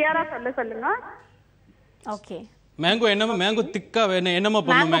கிளியரா சொல்லுங்க. ஓகே, மேங்கோ என்னமா மேங்கோ திக்கா வேணும், என்னமா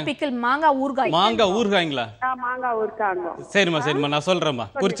பண்ணுங்க? மேங்கோ பிக்கல், மாங்காய் ஊறுகாய். மாங்காய் ஊறுகாய்ங்களா? மாங்காய் ஊறுகாங்க. சரிம்மா நான் சொல்றேம்மா,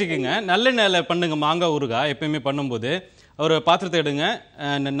 குறிச்சிக்கங்க. நல்லெண்ணெயில பண்ணுங்க மாங்காய் ஊறுகாய். எப்பயுமே பண்ணும்போது ஒரு பாத்திரத்தை எடுங்க,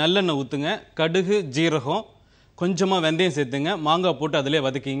 நல்லெண்ணெய் ஊத்துங்க, கடுகு ஜீரகம் கொஞ்சமா வெந்தயம் சேர்த்துங்க, மாங்காய் போட்டு அதிலே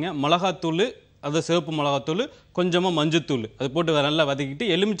வதக்கிங்க, மிளகாத்தூள், அது சிவப்பு மிளகாத்தூள், கொஞ்சமாக மஞ்சத்தூள் அது போட்டு நல்லா வதக்கிட்டு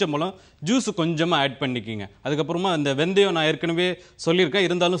எலுமிச்சம்பழம் ஜூஸ் கொஞ்சமாக ஆட் பண்ணிக்கிங்க. அதுக்கப்புறமா இந்த வெந்தயம் நான் ஏற்கனவே சொல்லியிருக்கேன்,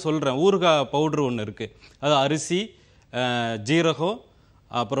 இருந்தாலும் சொல்கிறேன். ஊறுகாய் பவுட்ரு ஒன்று இருக்குது, அது அரிசி, ஜீரகம்,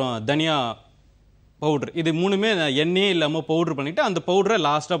 அப்புறம் தனியா பவுட்ரு, இது மூணுமே எண்ணெயே இல்லாமல் பவுட்ரு பண்ணிவிட்டு அந்த பவுடரை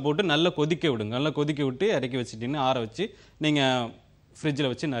லாஸ்ட்டாக போட்டு நல்லா கொதிக்க விடுங்க. நல்லா கொதிக்க விட்டு இறக்கி வச்சுட்டிங்கன்னா ஆற வச்சு நீங்கள்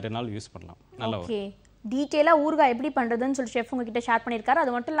ஃப்ரிட்ஜில் வச்சு நிறைய நாள் யூஸ் பண்ணலாம். நல்லா வரும். டீட்டெயிலாக ஊறுகாய் எப்படி பண்ணுறதுன்னு சொல்லி ஷெஃப் உங்ககிட்ட ஷேர் பண்ணியிருக்காரு.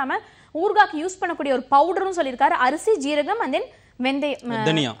 அது மட்டும் இல்லாமல் ஊறுகாய்க்கு யூஸ் பண்ணக்கூடிய ஒரு பவுடரும் சொல்லியிருக்காரு. அரிசி, ஜீரகம் அண்ட் தென் வெந்தயம்,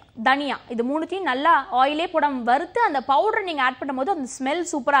 தனியா, இது மூணுத்தையும் நல்லா ஆயிலே போடாமல் வறுத்து அந்த பவுடரை நீங்கள் ஆட் பண்ணும்போது அந்த ஸ்மெல்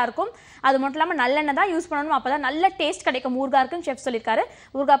சூப்பராக இருக்கும். அது மட்டும் இல்லாமல் நல்லெண்ணெய் தான் யூஸ் பண்ணணும், அப்போ தான் நல்ல டேஸ்ட் கிடைக்கும் ஊறுகாய் இருக்குன்னு ஷெஃப் சொல்லியிருக்காரு.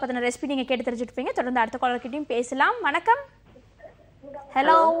 ஊறுகாய் பற்றின ரெசிபி நீங்கள் கேட்டு தெரிஞ்சுட்டுப்பீங்க. தொடர்ந்து அடுத்த காலர்கிட்டையும் பேசலாம். வணக்கம்.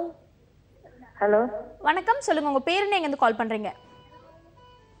 ஹலோ. ஹலோ, வணக்கம். சொல்லுங்கள், உங்கள் பேர் என்ன, எங்கேருந்து கால் பண்ணுறீங்க?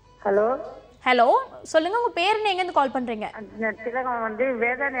 ஹலோ. ஹலோ, சொல்லுங்க, உங்க பேர் என்ன, எங்க இருந்து கால் பண்றீங்க? திலகம் வந்து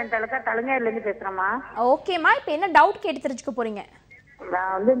வேதாந்தன் தலங்காயில இருந்து பேசுறேம்மா. ஓகேமா, இப்போ என்ன டவுட் கேட்டு தெரிஞ்சுக்க போறீங்க?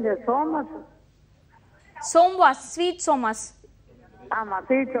 நான் வந்து இந்த சோம்வாஸ், ஸ்வீட் சோமாஸ். ஆமா,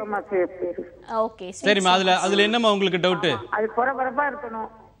 ஸ்வீட் சோமாஸ் பேரு. ஓகே, சரிம்மா. அதுல என்னம்மா உங்களுக்கு டவுட்? அது பொறப்பொறப்பா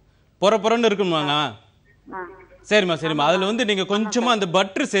இருக்கணும். பொறப்பொறன்னு இருக்குமாங்க? சரிம்மா. அதுல வந்து நீங்க கொஞ்சமா அந்த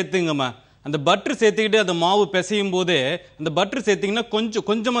பட்டர் சேர்த்துங்கம்மா. அந்த பட்டர் சேர்த்துக்கிட்டு அந்த மாவு பிசையும் போதே அந்த பட்டர் சேர்த்திங்கன்னா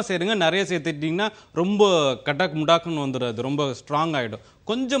கொஞ்சமாக சேருங்க. நிறைய சேர்த்துட்டிங்கன்னா ரொம்ப கட்டாக்கு முடாக்குன்னு வந்துடும், அது ரொம்ப ஸ்ட்ராங் ஆகிடும்.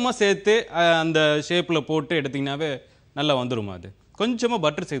 கொஞ்சமாக சேர்த்து அந்த ஷேப்பில் போட்டு எடுத்திங்கன்னாவே நல்லா வந்துடுமா. அது கொஞ்சமாக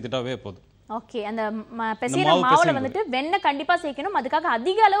பட்டர் சேர்த்துட்டாவே போதும். ஓகே, அந்த பெசைற மாவுல வந்துட்டு வெண்ணெய் கண்டிப்பா சேர்க்கணும். அதுக்காக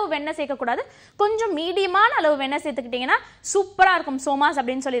அதிக அளவு வெண்ணெய் சேர்க்கக்கூடாது, கொஞ்சம் மீடியமான அளவு வெண்ணெய் சேர்த்துக்கிட்டீங்கன்னா சூப்பரா இருக்கும் சோமாஸ்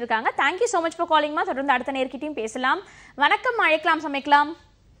அப்படின்னு சொல்லியிருக்காங்க. Thank you so much for காலிங்மா. தொடர்ந்து அடுத்த நேர்கிட்டையும் பேசலாம். வணக்கம், அழைக்கலாம், சமைக்கலாம்.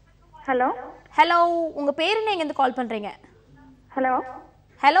 ஹலோ. ஹலோ, உங்க பேர் என்ன, எங்க இருந்து கால் பண்றீங்க? ஹலோ.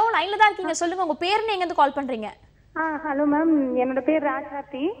 ஹலோ, லைன்ல தான் இருக்கீங்க, சொல்லுங்க, உங்க பேர் என்ன, எங்க இருந்து கால் பண்றீங்க? ஹலோ மேம், என்னோட பேர்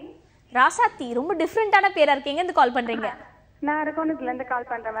ராசாத்தி. ராசாத்தி, ரொம்ப டிஃப்ரெண்டான பேரா இருக்கு. எங்க இருந்து கால் பண்றீங்க? நான் அரக்கோணத்துல இருந்து கால்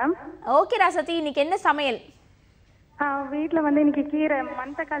பண்றேன் மேம். ஓகே ராசாத்தி, இன்னைக்கு என்ன சமையல்? வீட்ல வந்து இன்னைக்கு கீரை,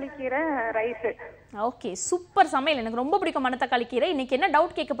 மணத்தக்காளி கீரை ரைஸ். ஓகே, சூப்பர் சமையல், எனக்கு ரொம்ப பிடிக்கும் மணத்தக்காளி கீரை. இன்னைக்கு என்ன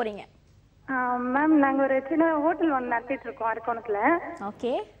டவுட் கேட்க போறீங்க? மேம், நாங்க ஒரு சின்ன ஹோட்டல் ஒன்று நடத்திட்டு இருக்கோம் அரக்கோணத்துல.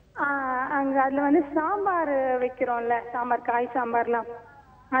 ஓகே. அங்க அதுல வந்து சாம்பார் வைக்கிறோம்ல, சாம்பார், காய் சாம்பார்லாம்,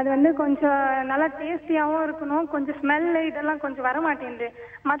 அது வந்து கொஞ்சம் நல்லா டேஸ்டியாவும் இருக்கணும். கொஞ்சம் ஸ்மெல் இதெல்லாம் கொஞ்சம் வர மாட்டேங்குது.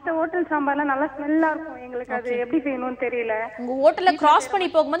 மற்ற ஹோட்டல் சாம்பார்லாம் நல்லா ஸ்மெல்லா இருக்கும், எங்களுக்கு அது எப்படி செய்யணும்னு தெரியல. உங்க ஹோட்டல்ல கிராஸ் பண்ணி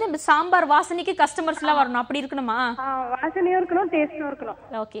போகும்போது இந்த சாம்பார் வாசனைக்கு கஸ்டமர்ஸ் எல்லாம் வரணும், அப்படி இருக்கணுமா? வாசனையும் இருக்கணும், டேஸ்டும் இருக்கணும்.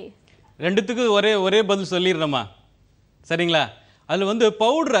 ஓகே, ரெண்டுத்துக்கும் ஒரே பதில் சொல்லிடுறேம்மா, சரிங்களா? அதில் வந்து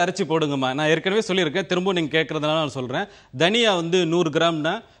பவுடர் அரைச்சி போடுங்கம்மா. நான் ஏற்கனவே சொல்லியிருக்கேன், திரும்ப நீங்கள் கேட்குறதுனால நான் சொல்கிறேன். தனியா வந்து 100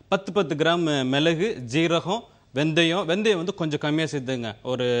 கிராம்னா 10 கிராம் மிளகு, ஜீரகம், வெந்தயம் வந்து கொஞ்சம் கம்மியாக சேர்த்துங்க,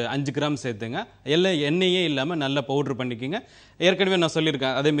 ஒரு 5 கிராம் சேர்த்துங்க. எல்லாம் எண்ணெயே இல்லாமல் நல்லா பவுட்ரு பண்ணிக்கோங்க. ஏற்கனவே நான்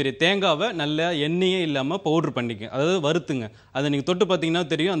சொல்லியிருக்கேன், அதேமாரி தேங்காவை நல்லா எண்ணெயே இல்லாமல் பவுட்ரு பண்ணிக்கங்க, அதாவது வறுத்துங்க. அதை நீங்கள் தொட்டு பார்த்தீங்கன்னா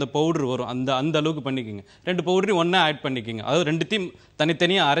தெரியும், அந்த பவுட்ரு வரும், அந்த அளவுக்கு பண்ணிக்கோங்க. 2 பவுடரையும் ஒன்றா ஆட் பண்ணிக்கோங்க. அதாவது ரெண்டுத்தையும்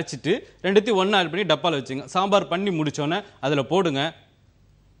தனித்தனியாக அரைச்சிட்டு ரெண்டுத்தையும் ஒன்றா ஆட் பண்ணி டப்பாவில் வச்சுங்க. சாம்பார் பண்ணி முடித்தோன்னே அதில் போடுங்க.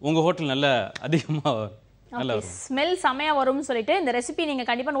 உங்கள் ஹோட்டல் நல்லா அதிகமாக ஸ்மெல் செமையா வரும்னு சொல்லிட்டு இந்த ரெசிபி நீங்க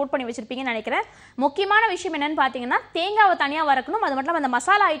கண்டிப்பா நோட் பண்ணி வச்சிருப்பீங்கன்னு நினைக்கிறேன். முக்கியமான விஷயம் என்னன்னு பாத்தீங்கன்னா, தேங்காவை தனியா வறுக்கணும், அது மட்டும் அந்த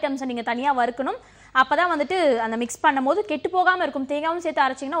மசாலா ஐட்டம்ஸை நீங்க தனியா வறுக்கணும். அப்பதான் வந்துட்டு அந்த மிக்ஸ் பண்ணும் போது கெட்டு போகாம இருக்கும். தேங்காவும் சேர்த்து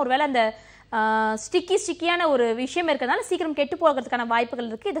அரைச்சிங்கன்னா ஒருவேளை அந்த ஸ்டிக்கியான ஒரு விஷயம் இருக்கிறதுனால சீக்கிரம் கெட்டு போகிறதுக்கான வாய்ப்புகள்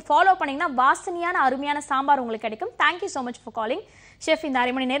இருக்கு. இதை ஃபாலோ பண்ணீங்கன்னா வாசனையான அருமையான சாம்பார் உங்களுக்கு கிடைக்கும். Thank you so much for calling chef. இந்த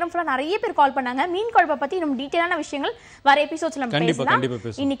 1/2 மணி நேரம் ஃபுல்லாக நிறைய பேர் கால் பண்ணாங்க. மீன் குழம்பை பத்தி இன்னும் டீட்டெயிலான விஷயங்கள் வர எபிசோட்ஸ்ல நம்ம பேசலாம்.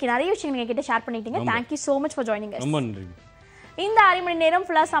 இன்னைக்கு நிறைய விஷயங்கள் நீங்க கிட்ட ஷேர் பண்ணிட்டீங்க. Thank you so much for joining us. இந்த 1/2 மணி நேரம்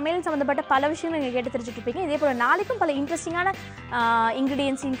ஃபுல்லா சமையல் சம்பந்தப்பட்ட பல விஷயங்கள் நீங்க கேட்டு தெரிஞ்சுட்டு இருப்பீங்க. இதே போல நாளைக்கும் பல இன்ட்ரெஸ்டிங்கான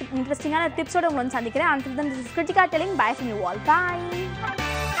இன்கிரிடியன்ஸ் இன்ட்ரெஸ்டிங்கான டிப்ஸோட உங்களை வந்து சந்திக்கிறேன். Until then, this is Kritika telling bye from you all.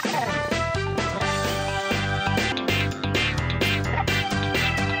 Bye.